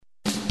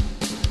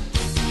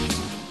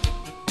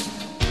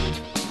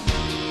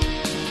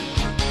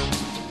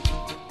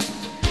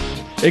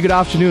Hey, good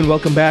afternoon.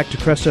 Welcome back to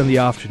Cresta in the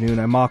Afternoon.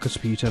 I'm Marcus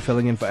Peter,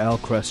 filling in for Al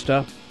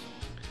Cresta.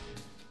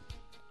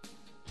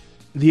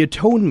 The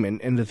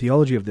atonement and the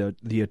theology of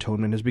the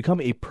atonement has become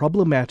a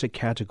problematic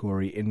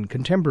category in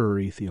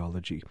contemporary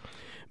theology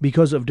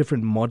because of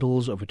different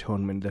models of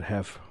atonement that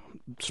have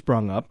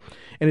sprung up,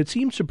 and it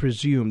seems to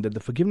presume that the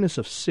forgiveness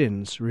of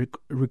sins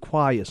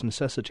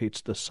necessitates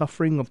the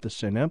suffering of the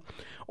sinner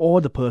or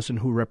the person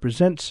who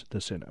represents the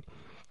sinner.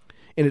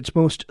 In its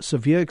most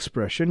severe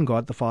expression,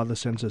 God the Father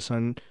sends His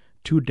Son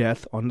to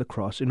death on the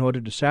cross in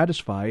order to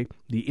satisfy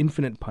the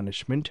infinite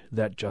punishment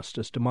that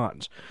justice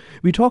demands.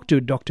 We talked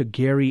to Dr.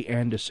 Gary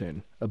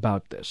Anderson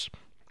about this.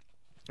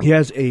 He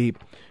has a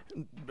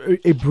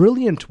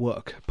brilliant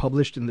work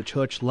published in the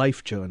Church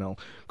Life Journal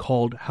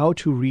called How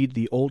to Read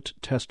the Old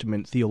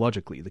Testament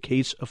Theologically, The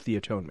Case of the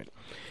Atonement.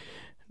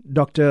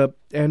 Dr.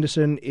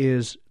 Anderson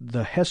is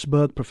the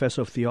Hesburgh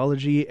Professor of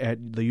Theology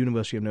at the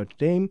University of Notre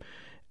Dame,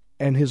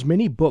 and his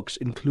many books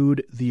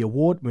include the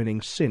award-winning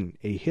Sin,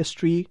 A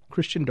History,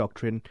 Christian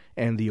Doctrine,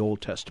 and the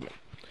Old Testament.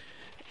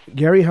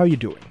 Gary, how are you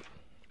doing?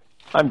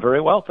 I'm very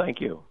well,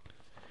 thank you.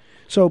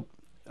 So,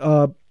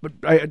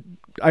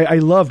 I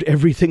loved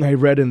everything I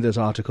read in this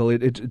article.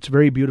 It's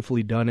very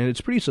beautifully done, and it's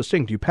pretty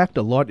succinct. You packed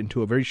a lot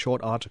into a very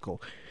short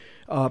article.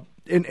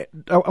 And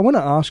I want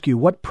to ask you,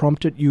 what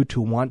prompted you to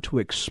want to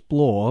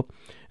explore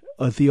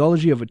a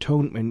theology of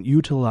atonement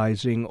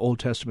utilizing Old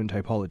Testament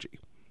typology?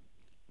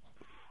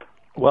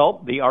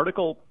 Well, the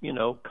article,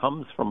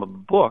 comes from a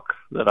book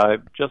that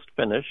I've just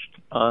finished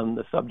on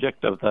the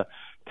subject of the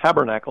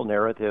tabernacle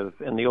narrative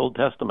in the Old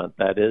Testament.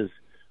 That is,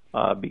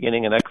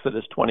 beginning in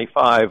Exodus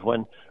 25,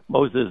 when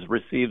Moses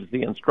receives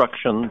the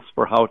instructions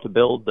for how to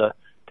build the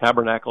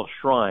tabernacle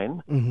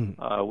shrine,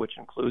 which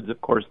includes,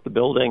 of course, the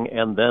building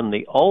and then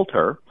the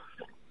altar.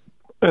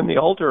 And the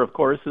altar, of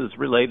course, is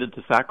related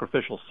to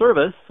sacrificial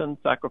service, and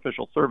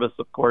sacrificial service,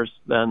 of course,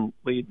 then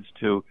leads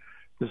to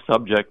the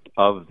subject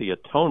of the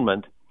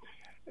atonement.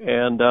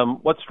 And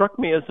what struck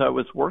me as I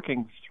was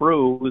working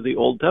through the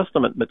Old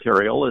Testament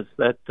material is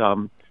that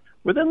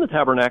within the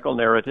tabernacle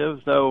narrative,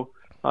 though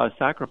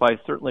sacrifice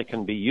certainly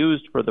can be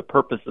used for the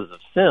purposes of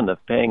sin,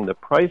 of paying the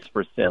price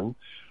for sin,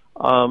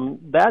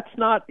 that's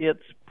not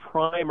its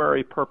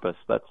primary purpose.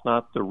 That's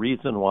not the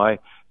reason why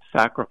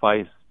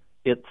sacrifice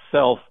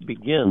itself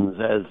begins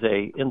as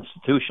a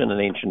institution in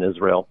ancient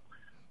Israel.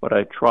 What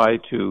I try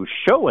to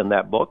show in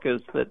that book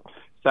is that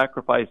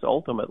sacrifice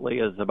ultimately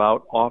is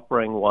about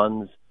offering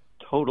one's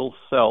total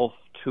self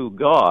to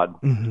God.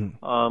 And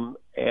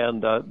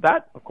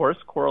that, of course,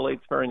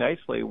 correlates very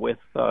nicely with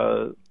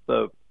the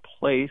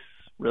place,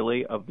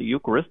 really, of the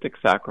Eucharistic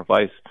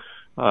sacrifice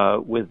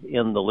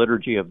within the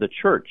liturgy of the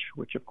Church,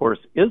 which, of course,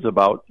 is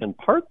about, in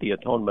part, the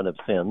atonement of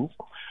sins,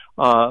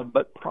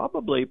 but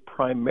probably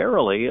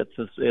primarily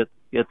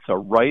it's a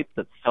rite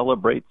that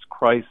celebrates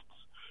Christ's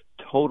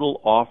total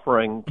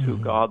offering to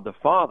God the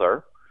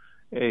Father,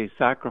 a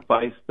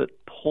sacrifice that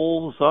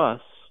pulls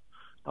us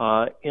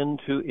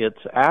into its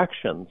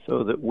action,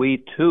 so that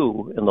we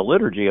too, in the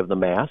liturgy of the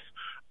Mass,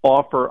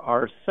 offer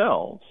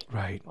ourselves.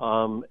 Right.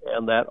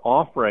 And that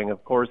offering,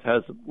 of course,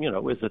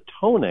 is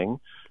atoning,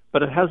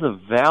 but it has a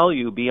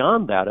value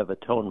beyond that of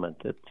atonement.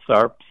 It's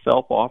our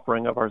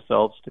self-offering of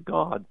ourselves to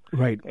God.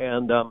 Right.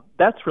 And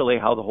that's really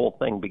how the whole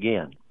thing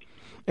began.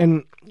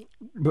 And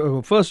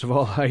first of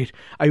all,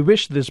 I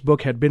wish this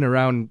book had been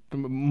around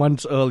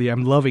months earlier.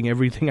 I'm loving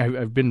everything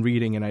I've been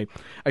reading, and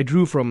I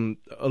drew from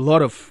a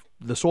lot of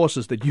the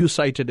sources that you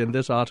cited in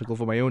this article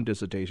for my own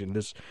dissertation.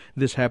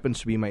 This happens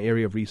to be my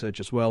area of research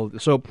as well.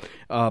 So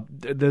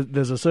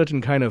there's a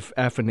certain kind of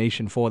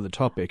affirmation for the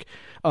topic.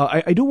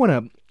 I do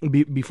want to,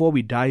 before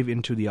we dive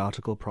into the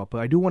article proper,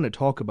 I do want to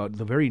talk about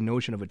the very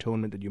notion of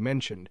atonement that you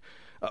mentioned.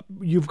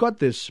 You've got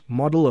this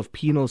model of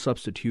penal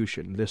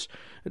substitution,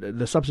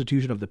 the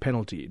substitution of the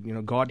penalty.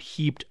 God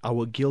heaped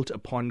our guilt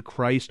upon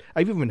Christ.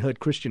 I've even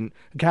heard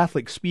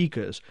Catholic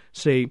speakers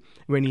say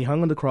when He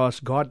hung on the cross,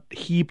 God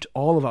heaped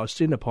all of our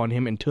sin upon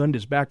Him and turned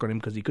His back on Him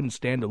because He couldn't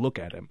stand to look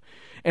at Him.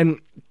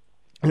 And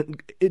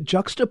it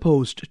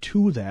juxtaposed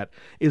to that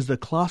is the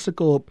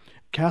classical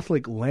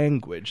Catholic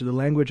language, the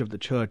language of the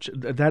Church,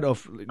 that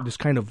of this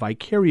kind of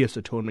vicarious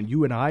atonement.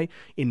 You and I,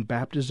 in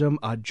baptism,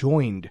 are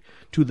joined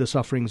to the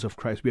sufferings of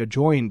Christ. We are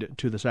joined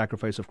to the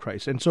sacrifice of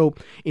Christ. And so,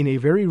 in a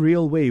very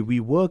real way, we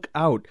work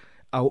out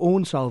our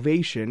own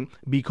salvation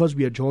because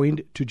we are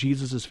joined to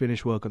Jesus'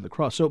 finished work on the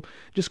cross. So,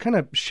 just kind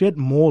of shed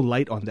more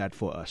light on that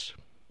for us.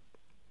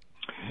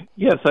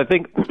 Yes, I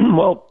think,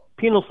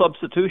 penal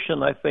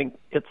substitution, I think,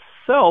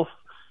 itself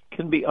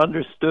can be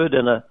understood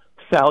in a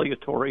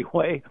salutary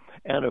way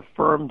and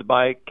affirmed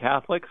by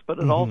Catholics, but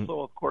it also,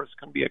 of course,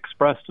 can be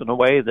expressed in a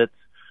way that's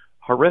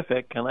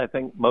horrific, and I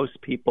think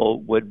most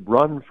people would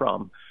run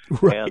from.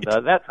 Right.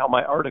 And that's how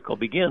my article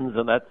begins,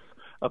 and that's,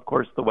 of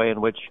course, the way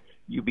in which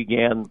you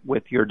began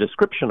with your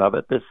description of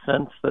it, this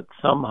sense that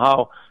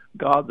somehow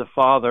God the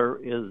Father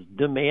is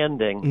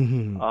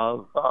demanding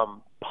of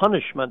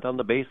punishment on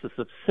the basis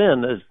of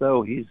sin, as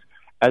though He's,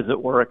 as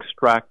it were,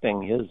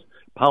 extracting His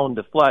pound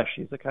of flesh.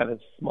 He's a kind of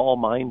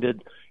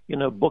small-minded,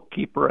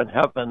 bookkeeper in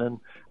heaven, and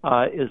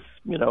is,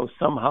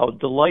 somehow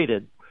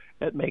delighted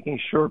at making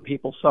sure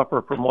people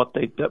suffer from what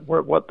they've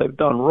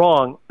done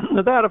wrong.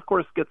 That, of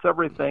course, gets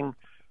everything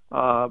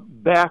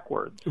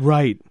backwards.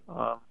 Right.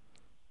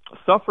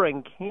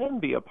 Suffering can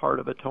be a part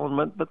of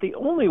atonement, but the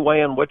only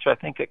way in which I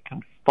think it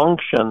can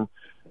function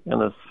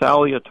in a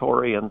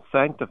salutary and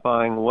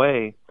sanctifying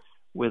way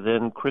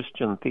within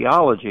Christian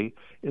theology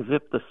is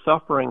if the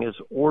suffering is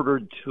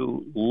ordered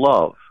to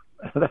love.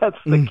 That's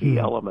the key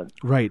element.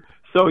 Right.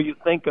 So you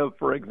think of,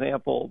 for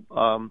example,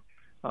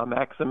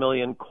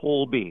 Maximilian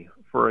Kolbe,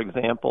 for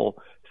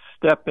example,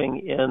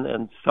 stepping in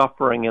and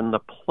suffering in the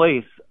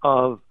place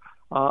of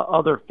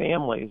other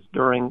families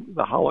during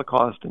the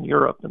Holocaust in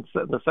Europe and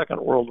the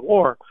Second World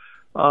War.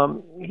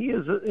 He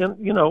is,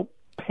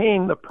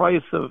 paying the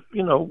price of,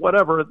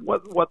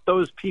 what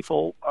those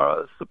people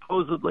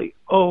supposedly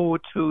owe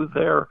to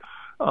their,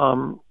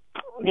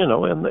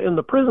 in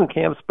the prison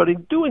camps, but he's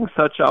doing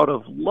such out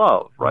of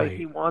love, right?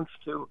 He wants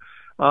to,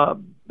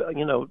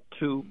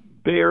 to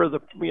bear the,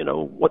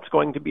 what's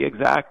going to be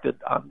exacted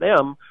on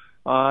them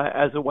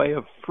as a way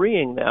of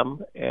freeing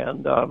them,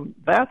 and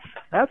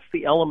that's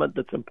the element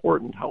that's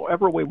important.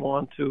 However we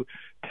want to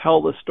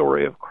tell the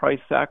story of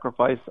Christ's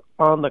sacrifice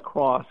on the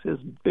cross, his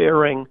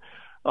bearing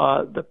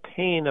the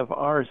pain of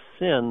our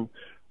sin,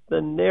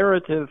 the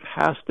narrative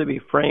has to be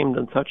framed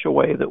in such a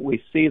way that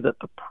we see that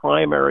the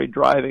primary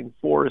driving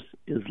force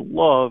is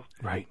love,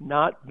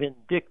 not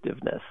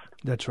vindictiveness.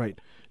 That's right.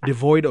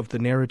 Devoid of the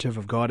narrative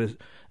of God as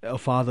a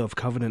father of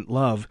covenant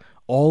love,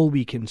 all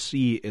we can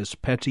see is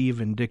petty,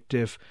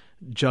 vindictive,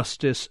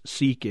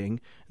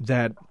 justice-seeking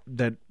that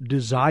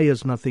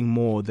desires nothing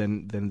more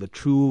than the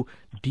true,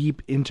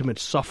 deep, intimate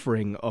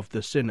suffering of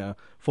the sinner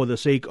for the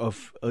sake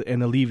of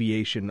an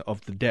alleviation of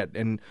the debt,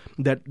 and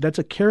that's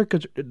a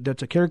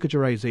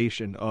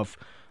caricaturization of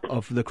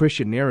the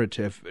Christian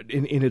narrative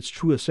in its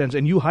truest sense.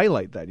 And you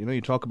highlight that.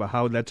 You talk about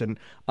how that's an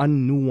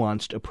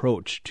unnuanced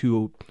approach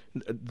to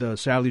the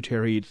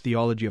salutary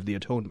theology of the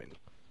atonement.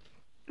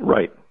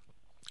 Right.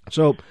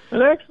 So,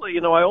 and actually,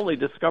 I only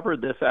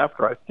discovered this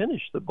after I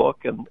finished the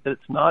book, and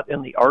it's not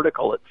in the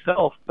article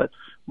itself, but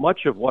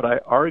much of what I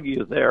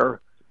argue there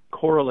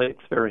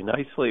correlates very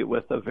nicely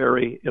with a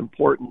very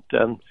important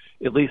and,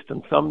 at least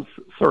in some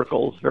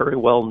circles, very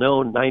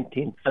well-known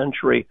 19th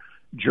century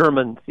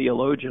German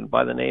theologian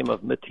by the name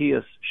of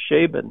Matthias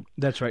Scheeben.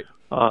 That's right.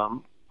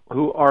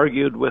 Who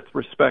argued with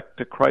respect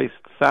to Christ's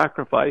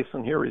sacrifice,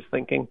 and here he's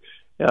thinking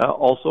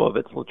also of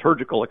its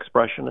liturgical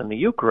expression in the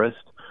Eucharist,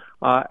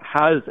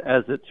 has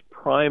as its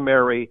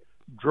primary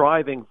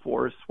driving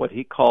force what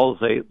he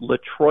calls a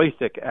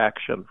latroithic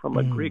action, from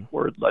a Greek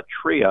word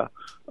latria,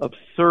 of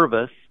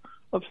service,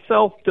 of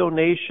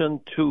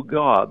self-donation to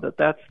God,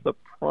 that's the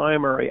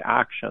primary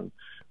action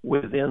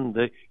within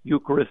the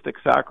Eucharistic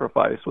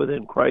sacrifice,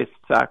 within Christ's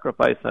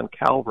sacrifice on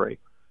Calvary.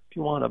 If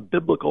you want a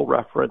biblical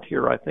reference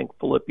here, I think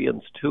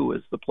Philippians 2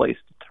 is the place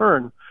to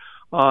turn.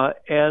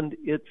 And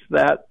it's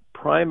that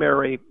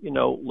primary,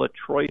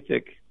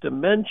 latroithic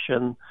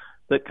dimension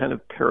that kind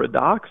of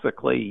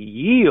paradoxically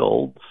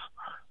yields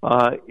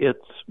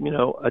its,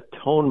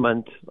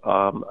 atonement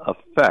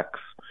effects,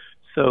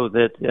 so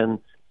that in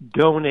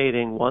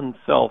donating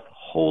oneself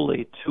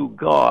wholly to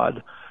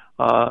God,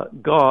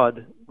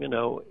 God,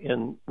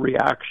 in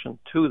reaction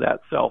to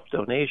that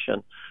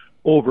self-donation,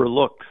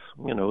 overlooks,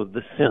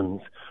 the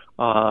sins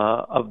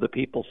of the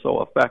people so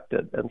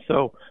affected. And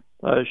so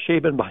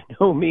Scheeben by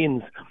no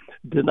means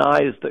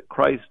denies that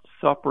Christ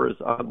suffers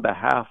on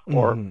behalf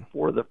or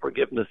for the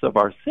forgiveness of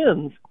our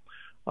sins,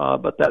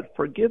 but that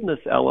forgiveness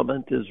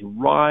element is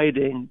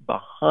riding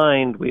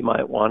behind, we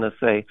might want to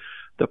say,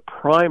 the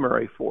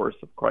primary force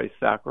of Christ's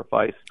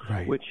sacrifice,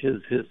 which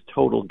is his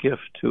total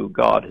gift to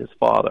God, his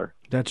Father.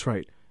 That's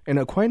right. And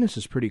Aquinas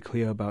is pretty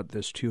clear about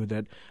this, too,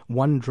 that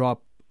one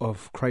drop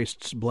of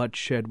Christ's blood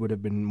shed would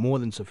have been more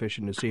than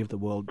sufficient to save the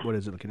world,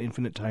 like an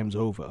infinite times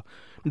over.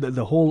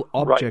 The whole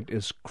object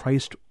is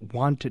Christ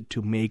wanted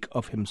to make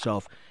of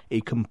himself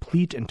a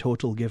complete and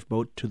total gift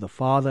both to the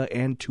Father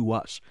and to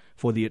us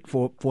for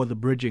the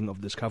bridging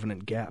of this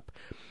covenant gap.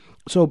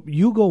 So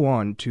you go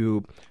on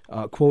to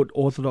quote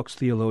Orthodox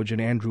theologian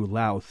Andrew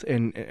Louth,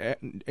 and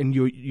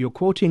you're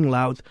quoting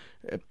Louth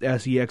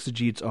as he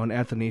exegetes on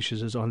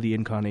Athanasius' On the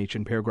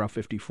Incarnation, paragraph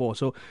 54.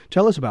 So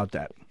tell us about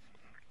that.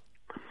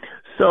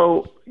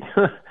 So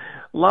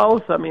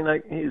Louth,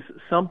 he's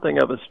something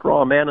of a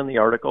straw man in the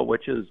article,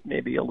 which is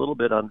maybe a little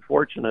bit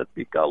unfortunate,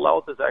 because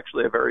Louth is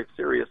actually a very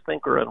serious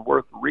thinker and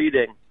worth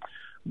reading,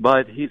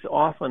 but he's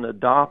often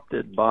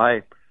adopted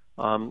by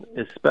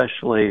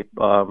especially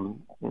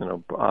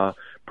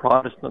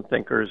Protestant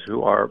thinkers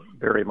who are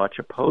very much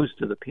opposed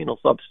to the penal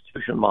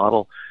substitution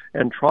model,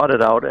 and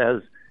trotted out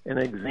as an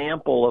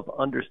example of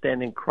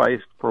understanding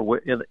Christ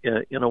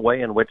in a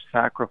way in which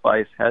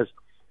sacrifice has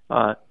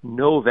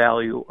no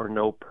value or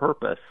no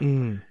purpose.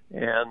 And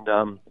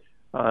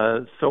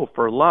so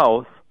for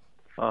Louth,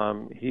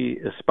 he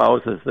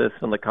espouses this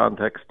in the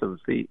context of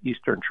the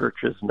Eastern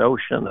Church's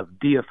notion of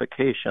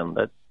deification,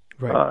 that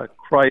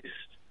Christ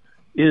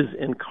is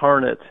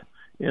incarnate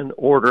in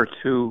order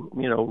to,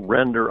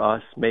 render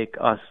us, make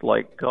us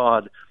like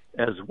God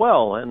as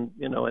well. And,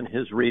 in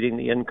his reading,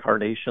 the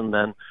incarnation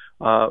then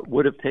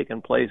would have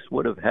taken place,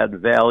 would have had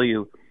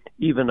value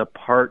even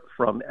apart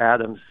from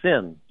Adam's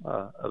sin,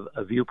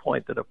 a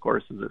viewpoint that, of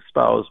course, is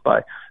espoused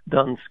by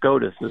Duns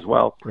Scotus as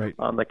well, right,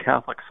 on the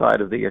Catholic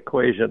side of the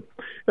equation.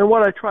 And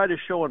what I try to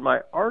show in my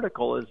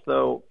article is,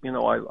 though,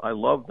 I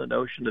love the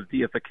notion of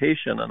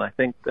deification, and I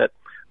think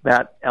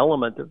that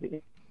element of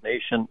the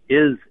incarnation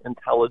is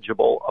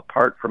intelligible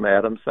apart from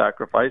Adam's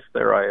sacrifice.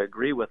 There I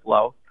agree with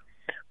Louth,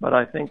 but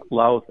I think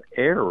Louth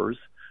errs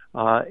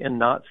in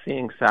not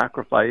seeing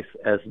sacrifice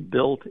as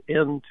built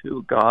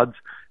into God's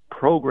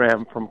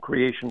program from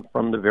creation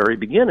from the very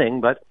beginning,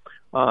 but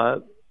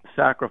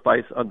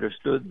sacrifice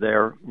understood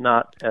there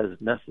not as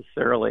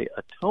necessarily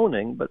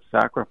atoning, but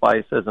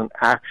sacrifice as an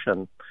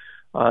action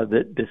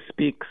that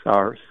bespeaks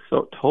our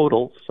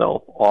total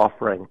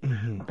self-offering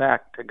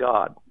back to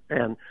God.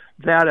 And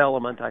that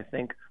element, I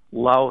think,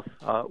 Louth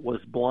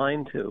was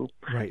blind to,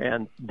 right,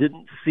 and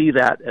didn't see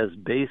that as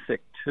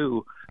basic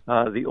to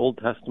the Old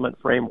Testament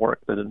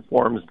framework that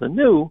informs the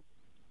New,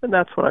 and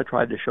that's what I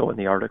tried to show in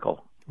the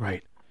article.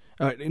 Right.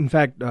 In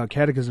fact,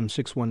 Catechism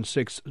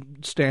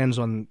 616 stands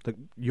on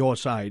your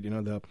side,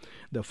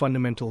 the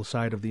fundamental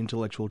side of the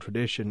intellectual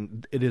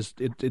tradition.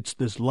 It's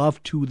this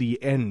love to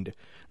the end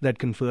that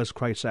confers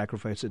Christ's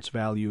sacrifice its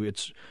value.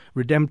 It's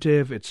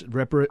redemptive, it's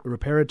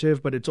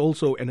reparative, but it's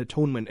also an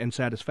atonement and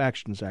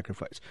satisfaction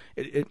sacrifice.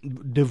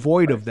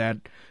 Devoid of that,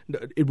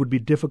 it would be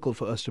difficult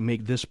for us to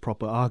make this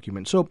proper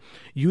argument. So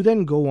you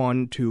then go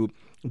on to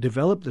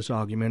develop this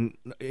argument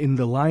in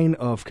the line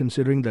of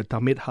considering the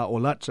Tamid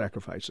Ha'olat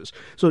sacrifices.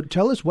 So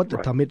tell us what the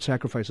Tamid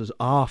sacrifices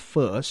are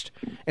first,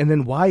 and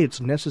then why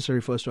it's necessary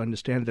for us to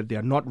understand that they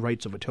are not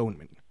rites of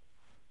atonement.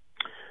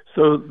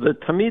 So the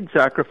Tamid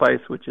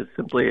sacrifice, which is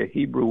simply a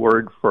Hebrew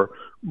word for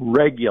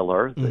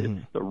regular,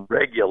 it's the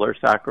regular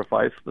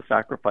sacrifice, the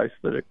sacrifice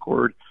that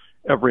occurred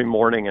every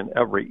morning and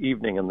every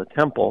evening in the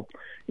temple,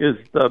 is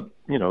the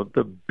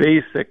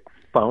basic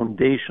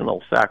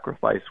foundational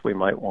sacrifice, we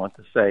might want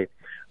to say,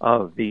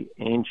 of the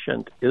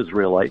ancient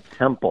Israelite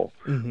temple.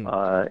 And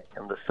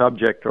the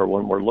subject, or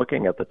when we're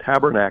looking at the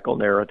tabernacle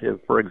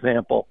narrative, for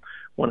example,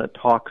 when it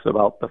talks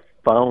about the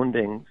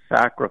founding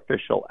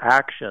sacrificial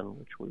action,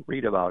 which we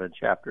read about in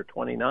chapter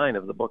 29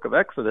 of the book of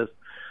Exodus,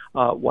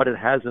 what it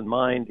has in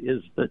mind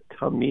is the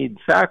Tamid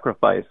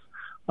sacrifice,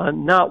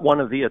 not one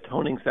of the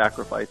atoning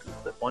sacrifices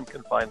that one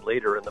can find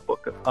later in the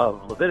book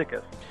of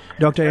Leviticus.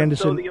 Dr.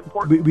 Anderson,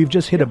 we've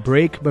just hit a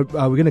break, but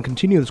we're going to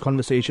continue this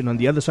conversation on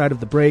the other side of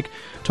the break,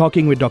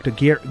 talking with Dr.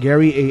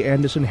 Gary A.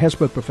 Anderson,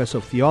 Hesburgh Professor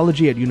of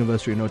Theology at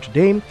University of Notre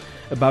Dame,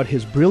 about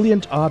his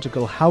brilliant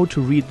article, How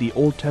to Read the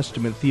Old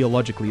Testament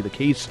Theologically, the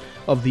Case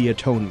of the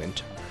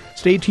Atonement.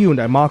 Stay tuned.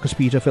 I'm Marcus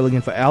Peter, filling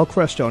in for Al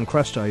Cresta on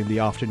Cresta in the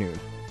Afternoon.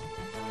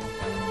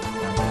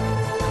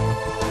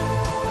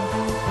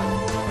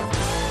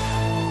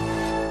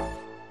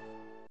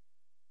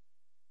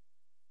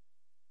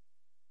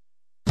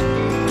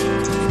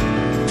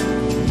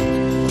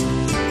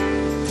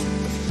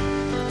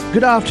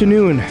 Good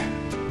afternoon.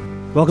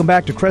 Welcome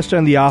back to Cresta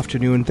in the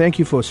Afternoon. Thank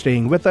you for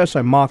staying with us.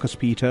 I'm Marcus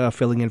Peter,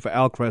 filling in for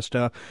Al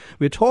Cresta.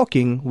 We're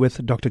talking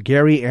with Dr.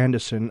 Gary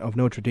Anderson of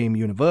Notre Dame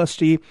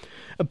University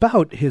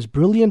about his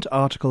brilliant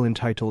article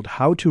entitled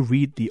How to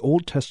Read the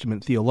Old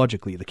Testament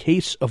Theologically, the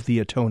Case of the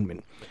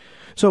Atonement.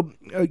 So,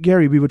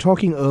 Gary, we were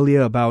talking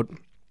earlier about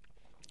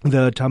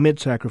the Tamid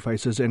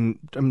sacrifices, and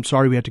I'm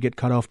sorry we had to get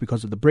cut off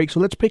because of the break, so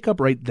let's pick up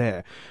right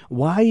there.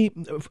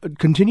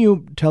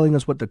 Continue telling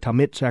us what the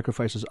Tamid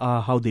sacrifices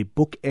are, how they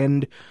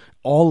bookend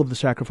all of the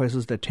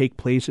sacrifices that take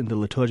place in the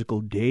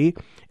liturgical day,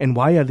 and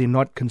why are they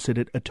not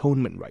considered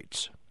atonement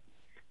rites?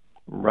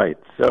 Right.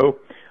 So,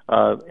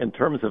 in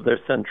terms of their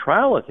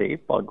centrality,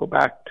 I'll go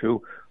back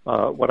to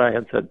what I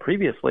had said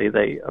previously.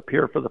 They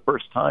appear for the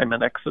first time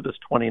in Exodus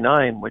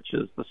 29, which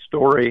is the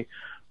story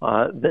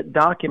that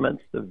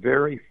documents the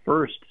very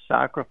first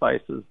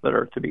sacrifices that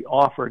are to be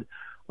offered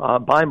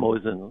by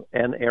Moses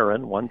and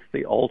Aaron once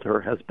the altar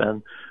has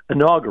been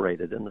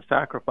inaugurated. And the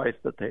sacrifice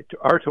that they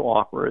are to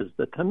offer is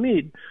the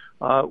Tamid,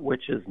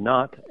 which is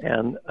not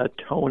an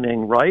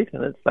atoning rite,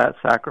 and it's that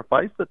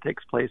sacrifice that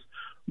takes place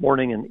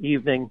morning and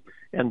evening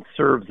and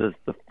serves as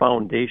the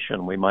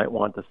foundation, we might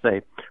want to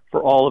say,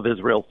 for all of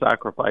Israel's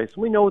sacrifice.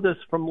 We know this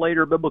from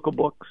later biblical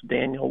books.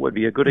 Daniel would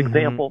be a good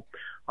example.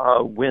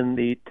 When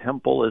the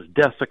temple is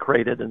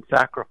desecrated and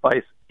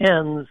sacrifice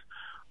ends,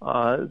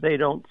 they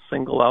don't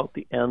single out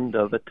the end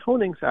of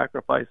atoning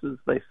sacrifices.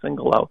 They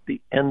single out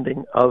the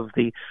ending of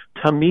the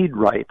Tamid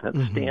rite that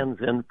stands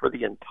in for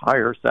the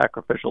entire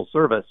sacrificial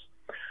service.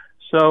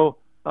 So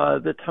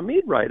the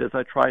Tamid rite, as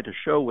I try to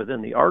show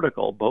within the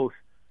article, both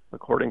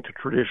according to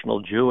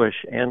traditional Jewish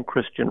and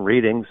Christian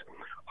readings,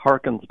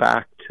 harkens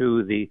back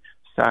to the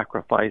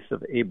sacrifice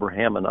of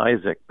Abraham and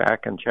Isaac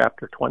back in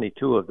chapter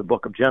 22 of the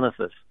book of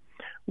Genesis,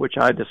 which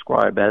I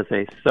describe as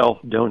a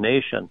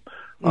self-donation.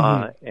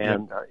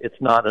 It's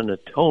not an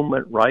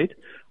atonement rite,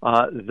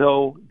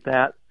 though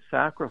that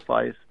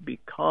sacrifice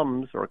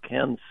becomes or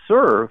can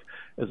serve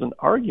as an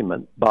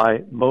argument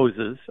by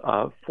Moses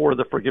for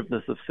the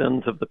forgiveness of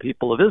sins of the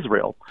people of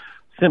Israel,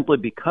 simply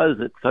because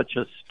it's such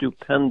a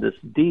stupendous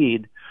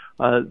deed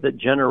that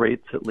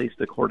generates, at least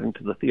according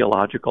to the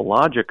theological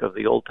logic of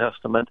the Old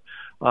Testament,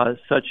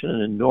 such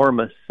an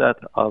enormous set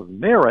of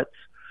merits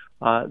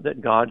that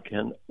God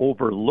can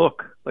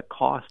overlook the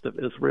cost of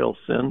Israel's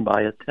sin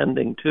by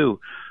attending to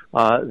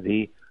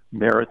the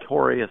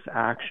meritorious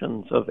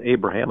actions of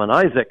Abraham and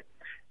Isaac.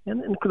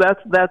 And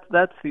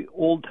that's the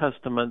Old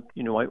Testament,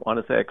 I want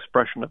to say,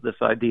 expression of this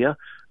idea.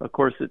 Of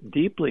course, it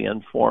deeply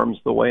informs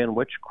the way in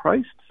which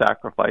Christ's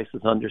sacrifice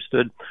is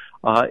understood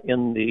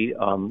in the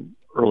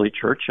early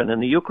church and in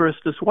the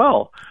Eucharist as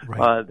well,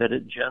 right. That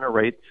it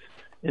generates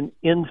an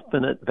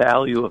infinite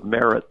value of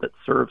merit that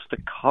serves to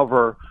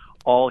cover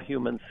all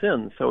human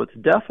sins. So it's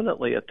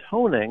definitely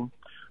atoning,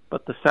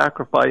 but the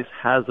sacrifice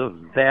has a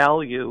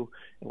value,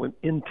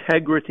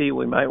 integrity,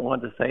 we might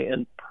want to say,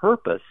 and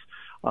purpose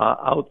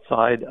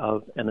outside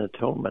of an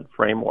atonement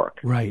framework.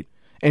 Right.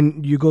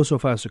 And you go so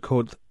far as to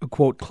quote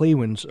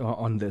Claywins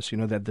on this,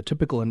 that the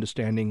typical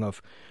understanding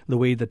of the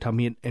way the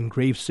Tamid and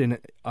grave sin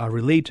are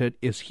related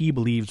is he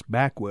believes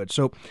backwards.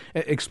 So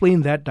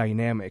explain that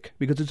dynamic,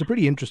 because it's a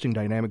pretty interesting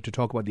dynamic to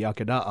talk about the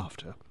Akedah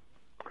after.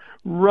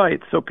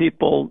 Right. So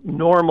people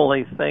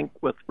normally think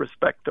with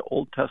respect to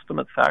Old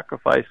Testament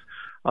sacrifice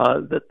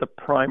that the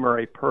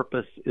primary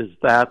purpose is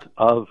that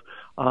of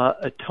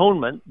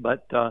atonement,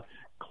 but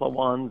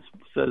Klawans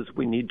says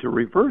we need to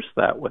reverse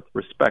that with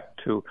respect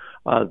to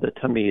the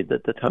Tamid,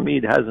 that the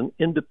Tamid has an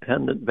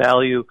independent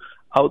value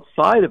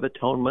outside of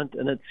atonement,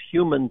 and it's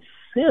human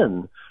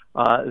sin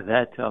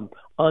that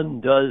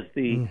undoes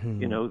the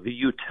the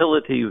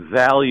utility,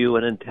 value,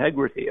 and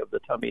integrity of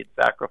the Tamid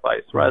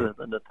sacrifice, rather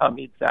than the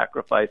Tamid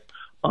sacrifice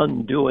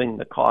undoing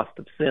the cost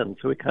of sin.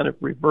 So it kind of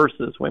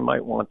reverses, we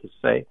might want to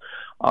say,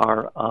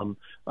 our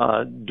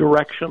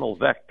directional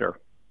vector.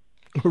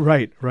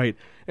 Right.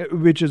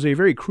 Which is a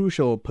very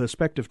crucial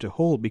perspective to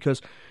hold,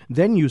 because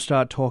then you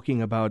start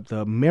talking about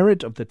the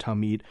merit of the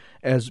Tamid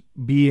as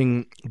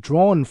being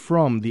drawn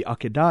from the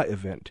Akedah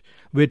event,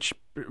 which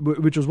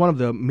was one of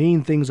the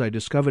main things I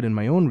discovered in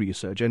my own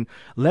research. And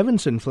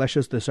Levinson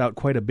fleshes this out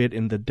quite a bit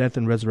in The Death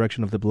and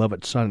Resurrection of the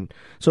Beloved Son.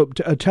 So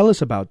tell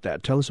us about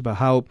that. Tell us about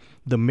how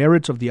the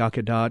merits of the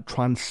Akedah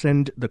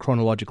transcend the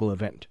chronological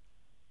event.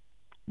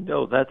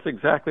 No, that's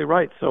exactly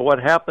right. So what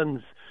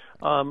happens...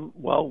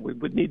 we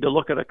would need to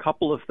look at a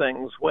couple of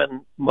things.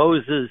 When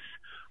Moses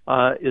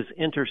is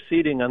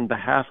interceding on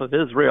behalf of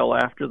Israel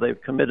after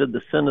they've committed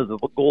the sin of the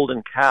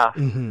golden calf,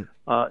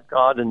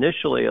 God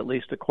initially, at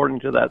least according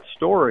to that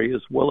story,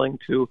 is willing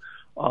to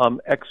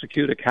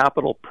execute a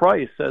capital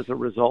price as a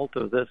result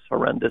of this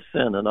horrendous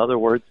sin. In other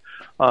words,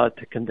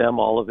 to condemn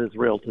all of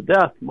Israel to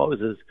death.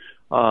 Moses,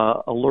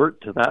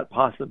 alert to that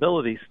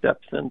possibility,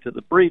 steps into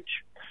the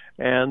breach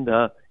and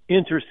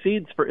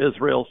intercedes for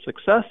Israel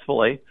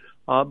successfully.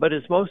 But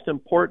his most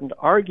important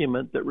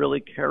argument that really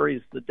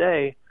carries the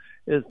day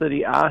is that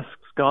he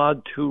asks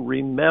God to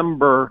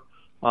remember,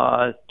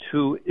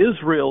 to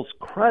Israel's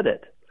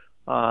credit,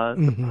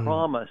 the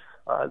promise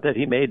that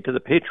he made to the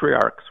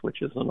patriarchs,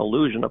 which is an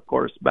allusion, of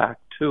course, back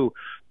to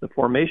the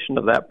formation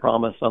of that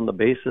promise on the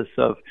basis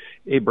of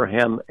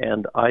Abraham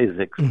and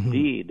Isaac's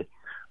deed.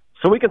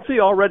 So we can see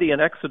already in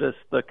Exodus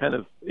the kind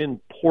of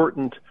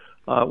important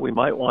we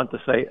might want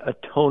to say,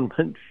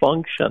 atonement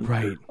function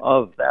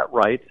of that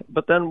rite.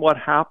 But then what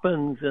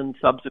happens in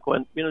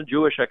subsequent,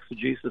 Jewish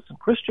exegesis and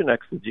Christian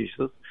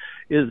exegesis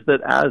is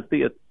that as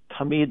the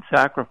Tamid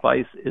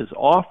sacrifice is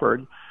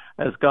offered,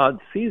 as God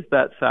sees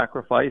that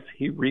sacrifice,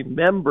 he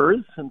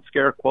remembers, in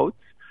scare quotes,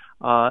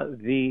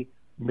 the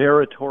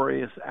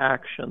meritorious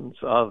actions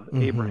of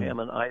Abraham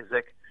and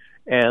Isaac,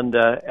 and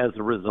as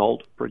a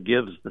result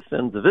forgives the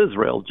sins of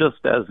Israel,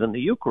 just as in the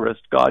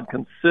Eucharist, God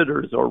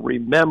considers or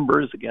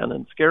remembers, again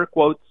in scare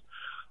quotes,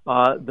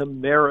 the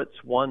merits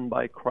won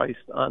by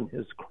Christ on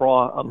his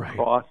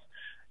cross,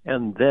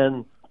 and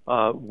then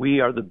we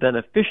are the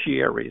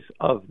beneficiaries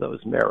of those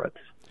merits.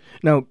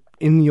 Now,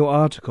 in your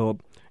article,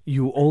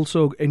 you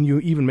also, and you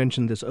even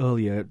mentioned this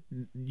earlier,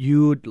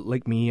 you,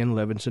 like me and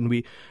Levinson,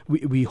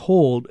 we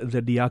hold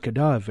that the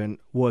Akedah event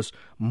was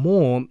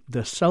more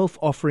the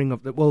self-offering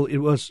of it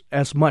was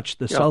as much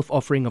the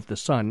self-offering of the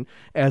Son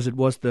as it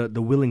was the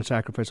willing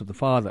sacrifice of the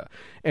Father.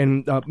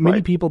 And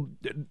many people,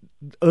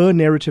 a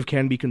narrative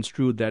can be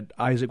construed that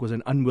Isaac was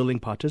an unwilling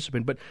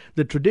participant, but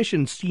the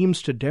tradition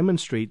seems to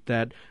demonstrate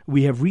that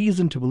we have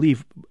reason to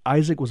believe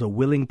Isaac was a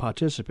willing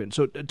participant.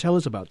 So tell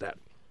us about that.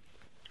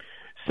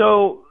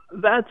 So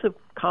that's a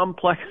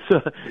complex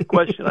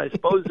question. I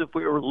suppose if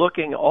we were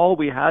looking, all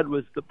we had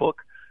was the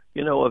book,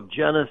 of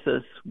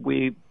Genesis.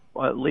 We,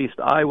 at least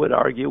I would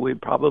argue, we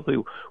probably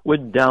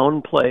would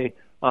downplay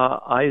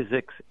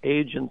Isaac's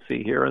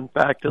agency here. In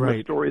fact, in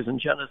the stories in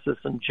Genesis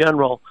in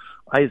general,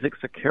 Isaac's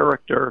a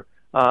character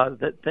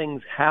that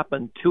things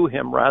happen to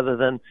him rather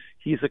than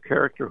he's a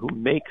character who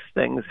makes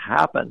things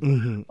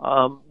happen.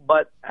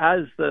 But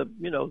as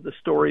the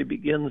story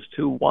begins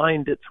to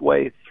wind its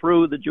way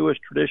through the Jewish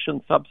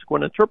tradition,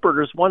 subsequent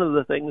interpreters, one of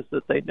the things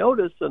that they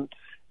notice, and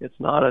it's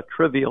not a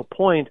trivial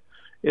point,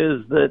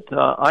 is that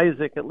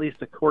Isaac, at least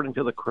according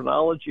to the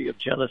chronology of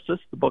Genesis,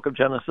 the book of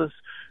Genesis,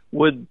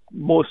 would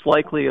most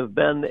likely have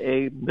been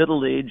a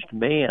middle-aged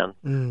man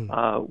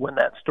when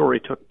that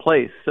story took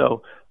place.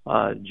 So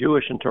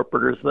Jewish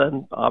interpreters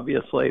then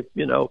obviously,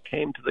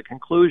 came to the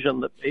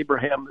conclusion that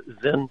Abraham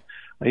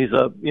he's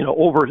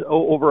over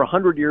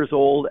 100 years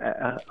old.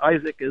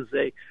 Isaac is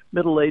a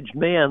middle-aged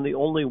man. The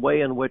only way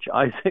in which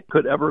Isaac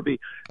could ever be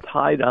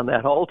tied on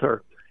that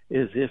altar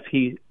is if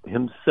he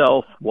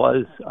himself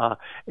was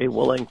a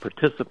willing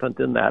participant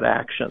in that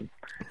action.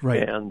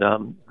 Right.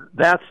 And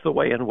that's the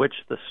way in which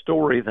the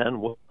story then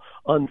will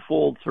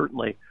unfold,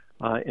 certainly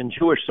in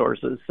Jewish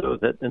sources, so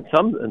that in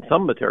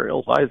some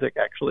materials, Isaac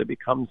actually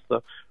becomes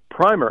the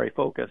primary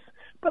focus.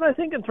 But I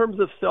think in terms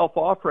of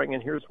self-offering,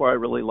 and here's why I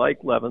really like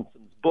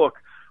Levinson's book,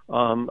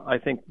 I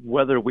think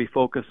whether we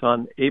focus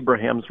on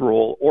Abraham's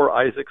role or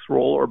Isaac's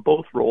role or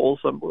both roles,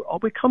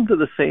 we come to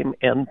the same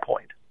end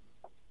point.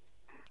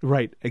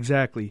 Right,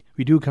 exactly.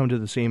 We do come to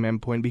the same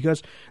endpoint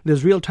because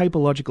there's real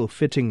typological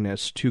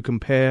fittingness to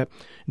compare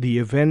the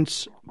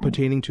events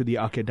pertaining to the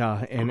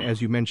Akedah and,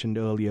 as you mentioned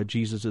earlier,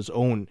 Jesus'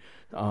 own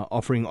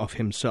offering of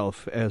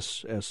himself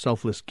as a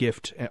selfless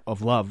gift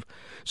of love.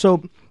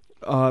 So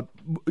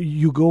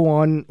you go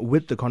on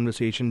with the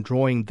conversation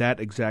drawing that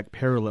exact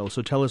parallel.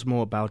 So tell us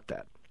more about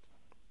that.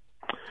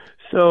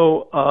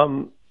 So,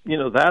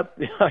 that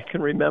I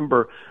can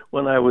remember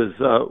when I was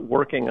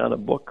working on a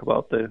book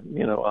about the,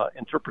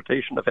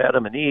 interpretation of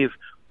Adam and Eve.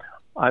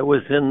 I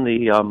was in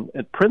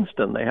at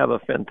Princeton. They have a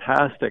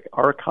fantastic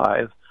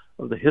archive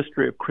of the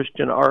history of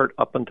Christian art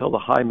up until the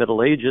High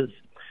Middle Ages.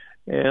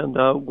 And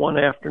one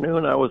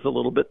afternoon, I was a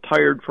little bit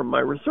tired from my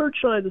research,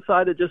 and I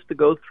decided just to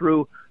go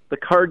through the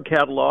card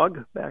catalog,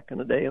 back in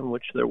the day in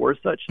which there were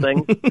such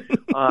things,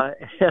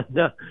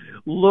 and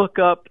look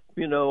up,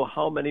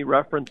 how many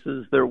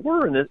references there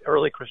were in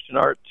early Christian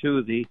art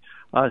to the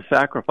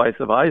sacrifice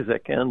of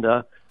Isaac. And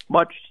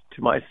much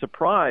to my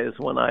surprise,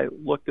 when I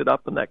looked it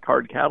up in that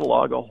card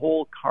catalog, a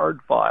whole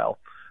card file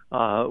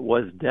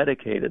was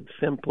dedicated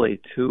simply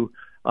to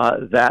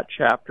that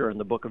chapter in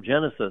the book of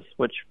Genesis,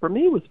 which for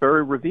me was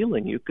very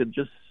revealing. You could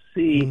just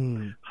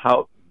see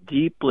how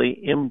deeply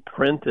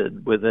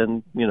imprinted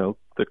within,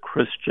 the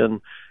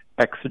Christian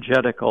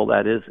exegetical,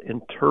 that is,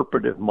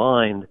 interpretive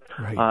mind,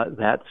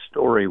 that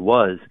story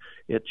was.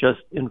 It just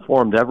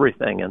informed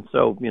everything. And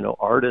so,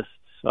 artists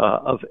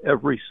of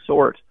every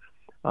sort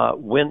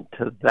went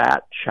to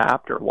that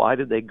chapter. Why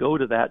did they go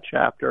to that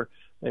chapter?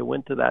 They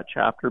went to that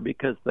chapter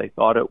because they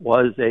thought it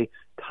was a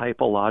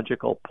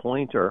typological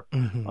pointer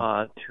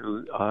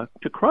to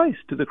Christ,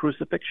 to the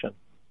crucifixion.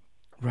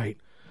 Right.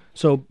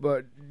 So,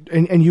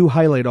 and you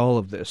highlight all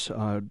of this,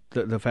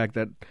 the fact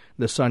that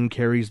the son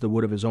carries the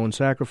wood of his own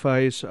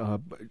sacrifice,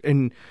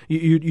 and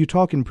you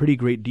talk in pretty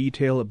great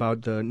detail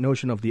about the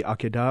notion of the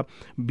Akedah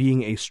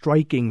being a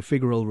striking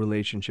figural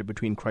relationship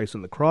between Christ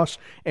and the cross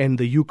and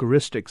the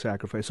Eucharistic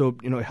sacrifice. So,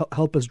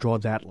 help us draw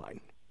that line.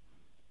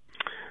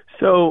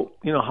 So,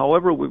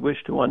 however we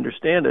wish to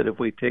understand it, if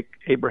we take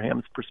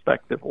Abraham's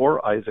perspective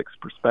or Isaac's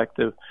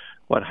perspective,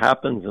 what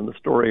happens in the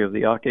story of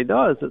the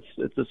Akedah is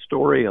it's a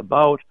story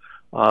about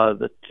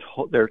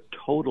their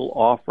total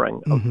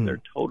offering of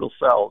their total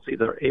selves,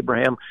 either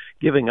Abraham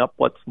giving up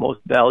what's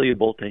most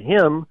valuable to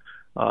him,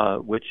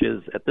 which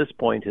is at this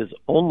point his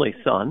only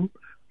son.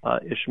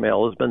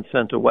 Ishmael has been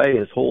sent away,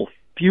 his whole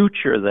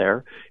future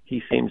there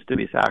he seems to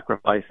be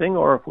sacrificing,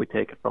 or if we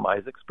take it from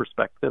Isaac's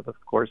perspective, of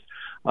course,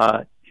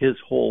 his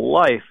whole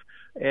life.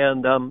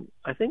 And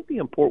I think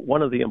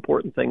one of the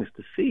important things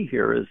to see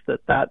here is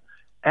that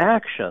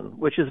action,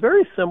 which is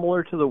very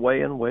similar to the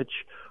way in which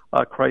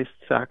Christ's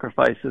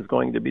sacrifice is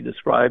going to be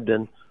described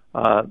in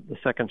the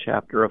second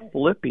chapter of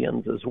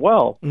Philippians as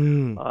well.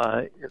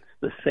 It's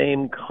the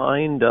same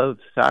kind of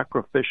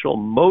sacrificial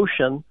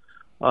motion,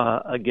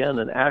 again,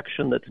 an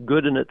action that's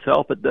good in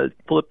itself.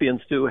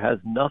 Philippians 2 has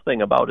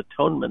nothing about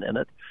atonement in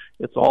it.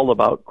 It's all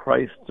about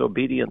Christ's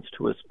obedience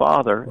to his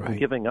Father and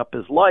giving up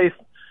his life,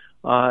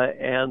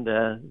 and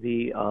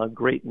the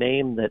great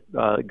name that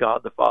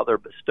God the Father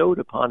bestowed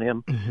upon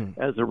him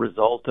as a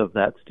result of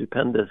that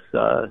stupendous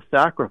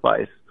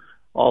sacrifice.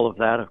 All of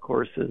that, of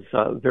course, is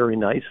very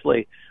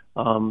nicely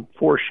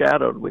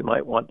foreshadowed, we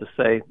might want to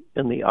say,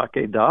 in the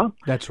Akedah.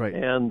 That's right.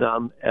 And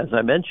as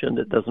I mentioned,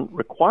 it doesn't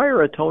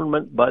require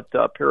atonement, but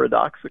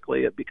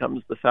paradoxically, it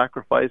becomes the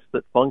sacrifice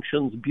that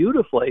functions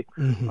beautifully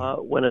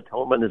when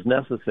atonement is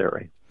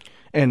necessary.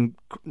 And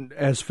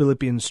as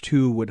Philippians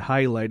 2 would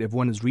highlight, if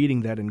one is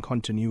reading that in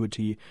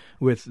continuity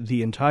with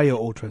the entire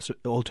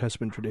Old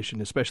Testament tradition,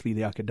 especially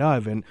the Akedah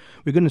event,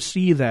 we're going to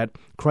see that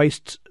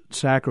Christ's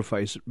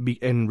sacrifice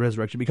and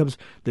resurrection becomes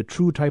the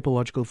true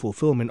typological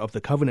fulfillment of the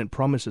covenant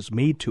promises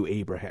made to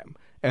Abraham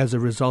as a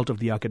result of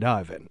the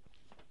Akedah event.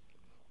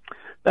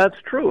 That's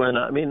true, and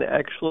I mean,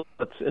 actually,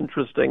 that's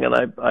interesting, and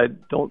I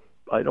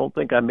don't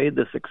think I made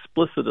this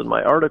explicit in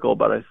my article,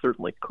 but I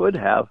certainly could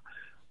have.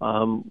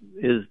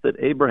 Is that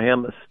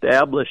Abraham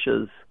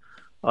establishes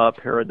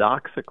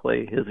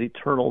paradoxically his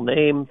eternal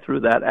name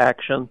through that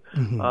action,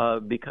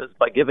 because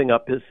by giving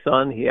up his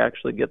son, he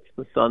actually gets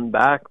the son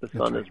back. The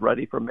son is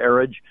ready for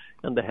marriage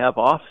and to have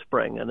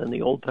offspring, and in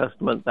the Old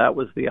Testament, that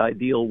was the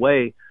ideal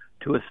way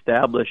to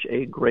establish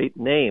a great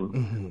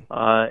name.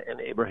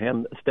 And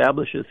Abraham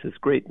establishes his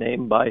great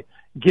name by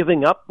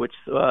giving up, which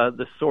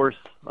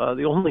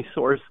the only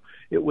source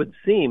it would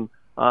seem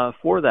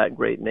for that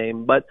great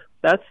name. But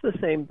that's the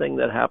same thing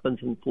that happens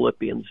in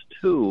Philippians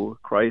 2.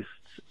 Christ's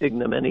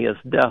ignominious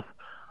death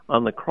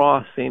on the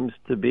cross seems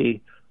to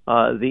be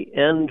the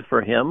end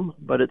for him,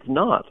 but it's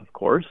not, of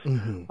course.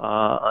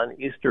 On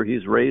Easter,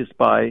 he's raised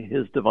by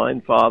his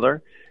divine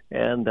Father.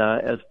 And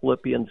as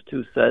Philippians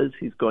 2 says,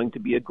 he's going to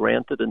be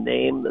granted a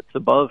name that's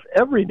above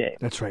every name.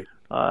 That's right.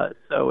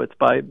 So it's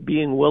by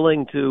being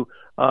willing to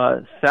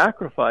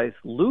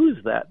lose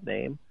that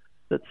name,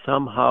 that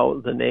somehow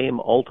the name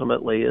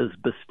ultimately is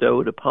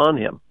bestowed upon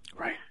him.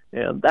 Right.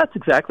 And that's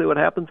exactly what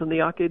happens in the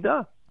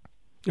Akedah.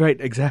 Right,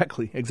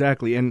 exactly.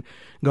 And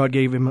God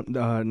gave him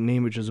a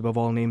name which is above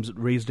all names,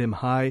 raised him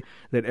high,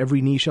 that every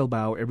knee shall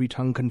bow, every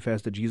tongue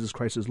confess that Jesus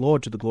Christ is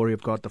Lord, to the glory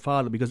of God the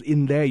Father, because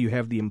in there you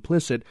have the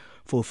implicit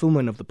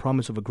fulfillment of the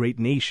promise of a great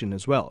nation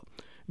as well,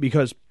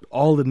 because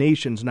all the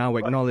nations now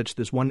acknowledge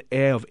this one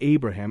heir of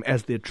Abraham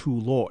as their true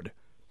Lord.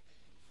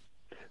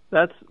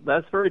 That's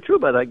very true,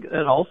 but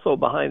and also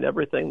behind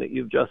everything that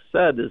you've just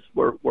said is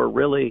we're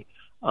really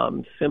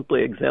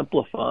simply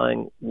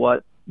exemplifying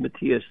what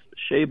Matthias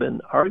Shaben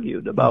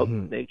argued about the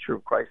nature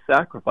of Christ's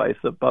sacrifice,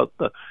 about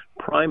the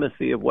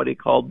primacy of what he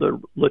called the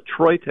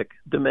latroitic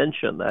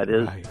dimension, that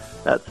is,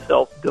 that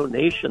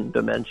self-donation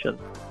dimension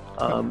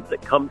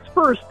that comes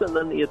first, and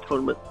then the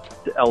atonement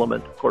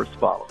element, of course,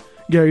 follows.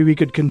 Gary, we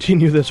could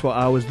continue this for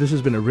hours. This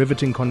has been a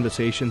riveting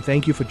conversation.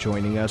 Thank you for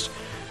joining us.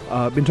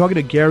 Been talking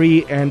to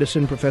Gary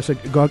Anderson,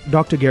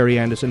 Dr. Gary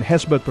Anderson,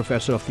 Hesburgh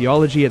Professor of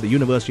Theology at the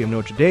University of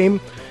Notre Dame,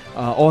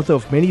 author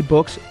of many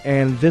books,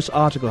 and this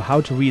article,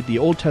 How to Read the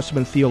Old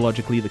Testament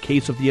Theologically, The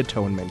Case of the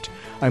Atonement.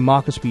 I'm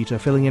Marcus Peter,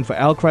 filling in for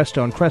Al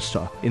Cresta on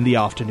Cresta in the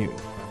afternoon.